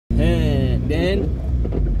then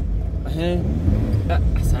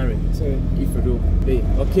Asare. Sorry, if you do, hey,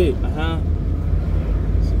 okay,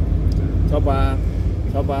 Toba,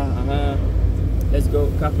 let's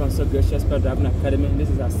go. Captain So Gracious Spell Driving Academy. This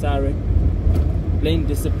is Asare. Plain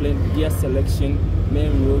discipline, gear selection,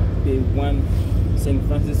 main road, day 1, St.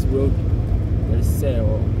 Francis Road. Let's say,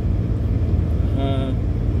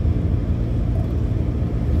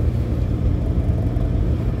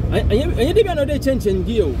 I didn't know they change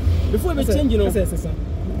gear before we change, you know. As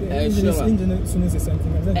soon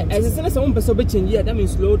as someone person be change gear, that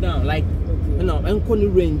means slow down, like you know, and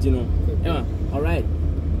con range, you know. Yeah, all right.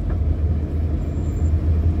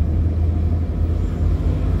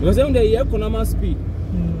 Because on the economic speed.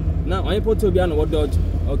 Now I put to be on what dodge.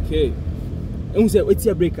 Okay. And we say it's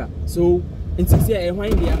a breaker. So in 6 years, I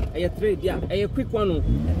wind there, a trade, yeah, a quick one.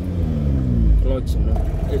 Clutch, you know.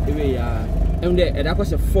 And that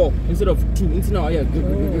was a 4 instead of 2. Instead now, yeah,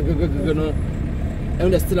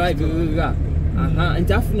 and there's still like and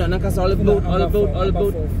Tafuna Nakas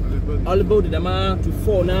all about the man to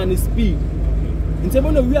 4 9 speed. In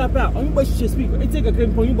terms of we are proud, on what speed, it take a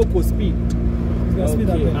claim for you speed. Every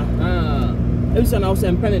now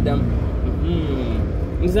and penny them.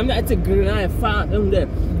 It's a green far down there.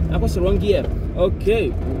 I was the wrong gear.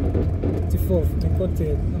 Okay. 54. I got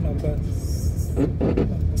it.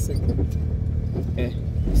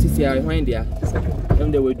 See, I find there.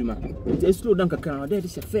 I'm the way to man. Just slow down, Kakana. That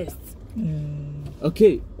is a first.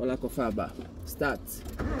 Okay. Well, I go far back. Start.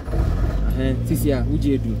 See, would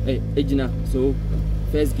you do? Hey, Ejina. So,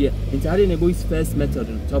 first gear. It's already a boy's first method.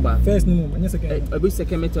 Toba. First, no, and yes, again. A boy's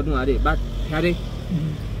second method. No, but Harry.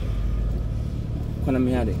 Can I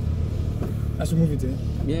have it? I should move it.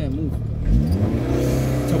 Yeah, move.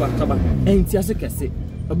 Toba. And Tiasa can say,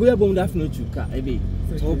 a boy won't have no chuka, maybe.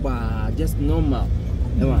 Toba, just normal.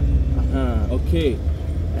 Okay.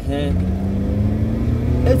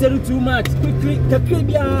 It's a little too much. Quickly,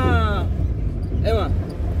 Kakibia. Emma.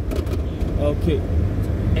 Okay.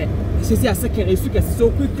 She's a second, if you can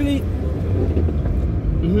so quickly.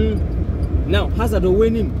 Now, hazard the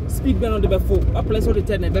winning. Speed beyond on the before. Up place on the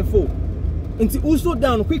 10 and before. Until also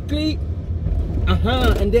down quickly.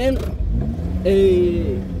 And then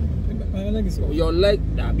your leg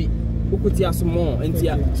that be small and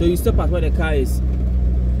so you stop at where the car is.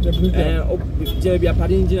 Okay.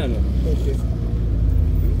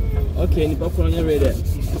 Okay, you're ready.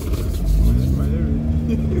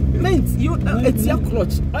 Meant you it's your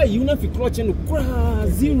clutch. You know if you clutch and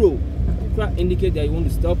zero. Indicate that you want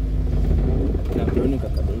to stop.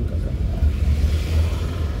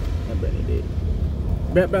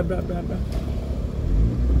 Bra.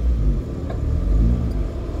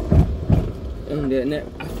 And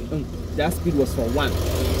that speed was for 1.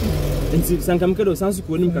 And see, Sankamkedo sounds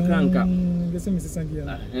to him Kakranka.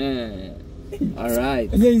 All right.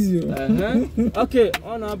 Okay,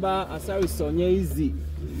 on about Asare Sonya easy.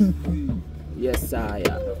 Yes, sir.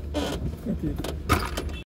 Okay.